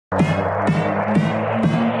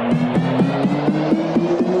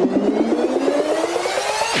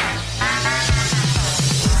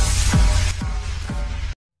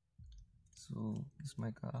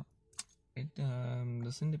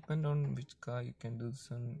doesn't depend on which car. You can do this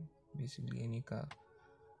on basically any car.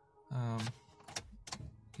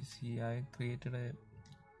 You see, I created a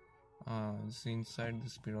it's inside the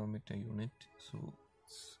speedometer unit, so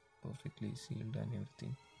it's perfectly sealed and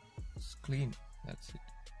everything. It's clean. That's it.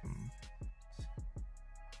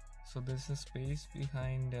 So there's a space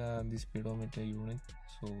behind the speedometer unit,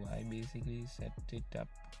 so I basically set it up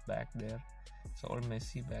back there. It's all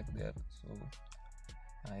messy back there, so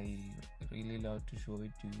I really love to show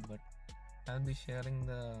it to you, but I'll be sharing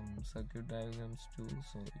the circuit diagrams too,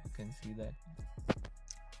 so you can see that.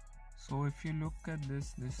 So if you look at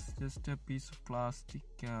this is just a piece of plastic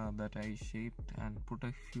that I shaped and put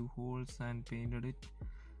a few holes and painted it.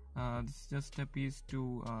 This is just a piece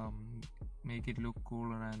to make it look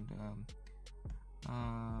cooler and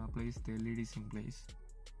place the LEDs in place.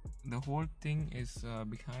 The whole thing is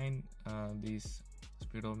behind this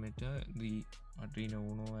speedometer, the Arduino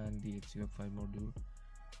Uno and the HCF5 module.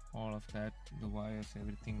 All of that, the wires,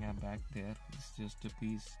 everything are back there. It's just a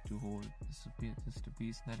piece to hold. It's just a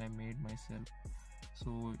piece that I made myself.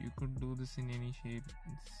 So you could do this in any shape.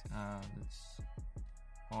 It's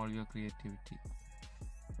all your creativity.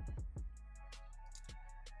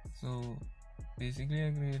 So basically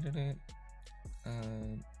I created a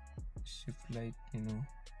shift light,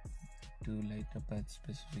 to light up at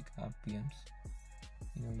specific RPMs.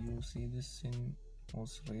 You see this in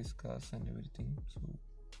most race cars and everything. So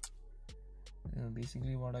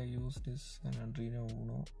basically what I used is an Arduino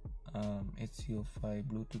Uno, HCF5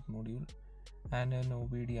 Bluetooth module and an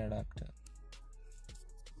OBD adapter.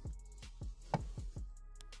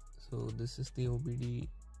 So this is the OBD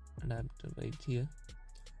adapter right here.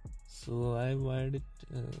 So I wired it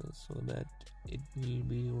so that it will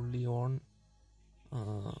be only on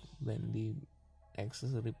when the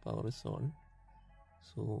accessory power is on,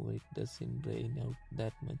 so it doesn't drain out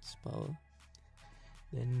that much power.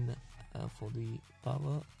 Then for the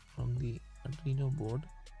power from the Arduino board,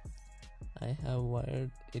 I have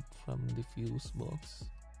wired it from the fuse box,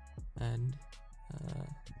 and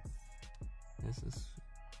this is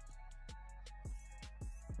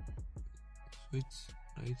switch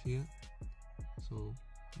right here. So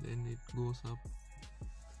then it goes up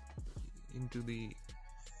into the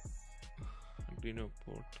Arduino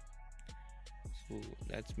port. So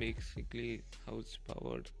that's basically how it's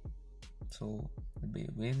powered. So the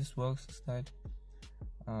way this works is that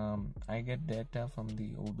I get data from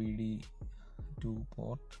the OBD2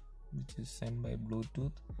 port, which is sent by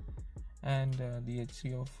Bluetooth, and the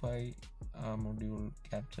HCF5 module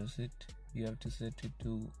captures it. You have to set it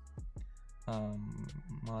to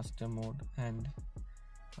master mode and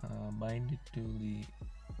bind it to the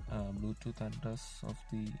Bluetooth address of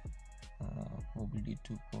the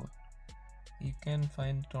OBD2 port. You can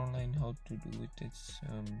find it online how to do it. It's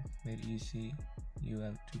very easy. You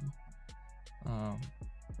have to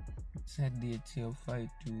set the HCF5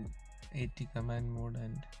 to 80 command mode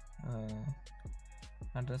and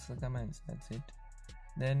address the commands. That's it.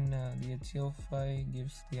 Then the HCF5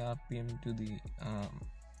 gives the RPM to the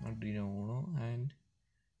Arduino Uno, and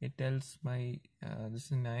it tells my this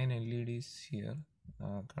is 9 LEDs here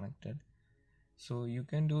connected. So you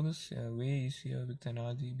can do this way easier with an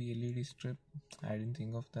RGB LED strip. I didn't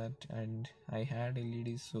think of that, and I had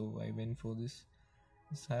LEDs, so I went for this.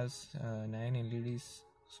 This has 9 LEDs,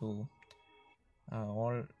 so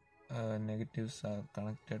all negatives are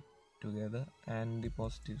connected together and the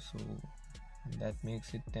positives, so that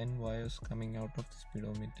makes it 10 wires coming out of the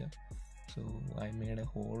speedometer. So I made a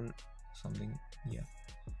hole, something here.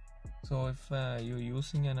 So if you're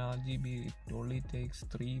using an RGB, it only takes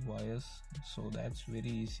 3 wires, so that's very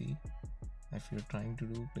easy. If you're trying to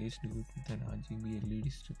do, please do it with an RGB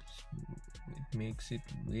LED strips. It makes it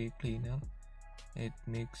way cleaner. It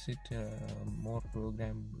makes it more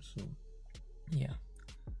programmable. So yeah,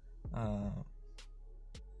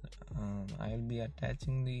 I'll be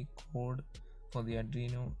attaching the code for the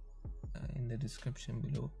Arduino in the description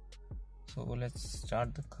below. So let's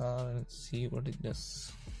start the car and see what it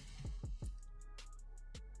does.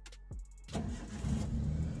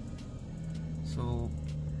 So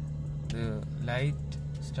the light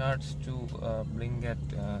starts to blink at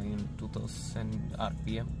 2000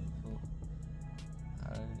 RPM. So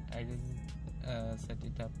I didn't set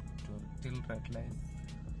it up to till red line.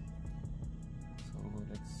 So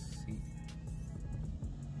let's see.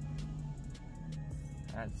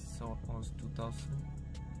 That's almost 2000.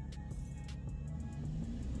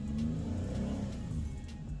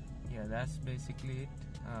 Yeah, that's basically it.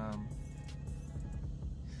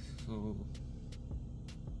 So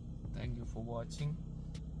thank you for watching.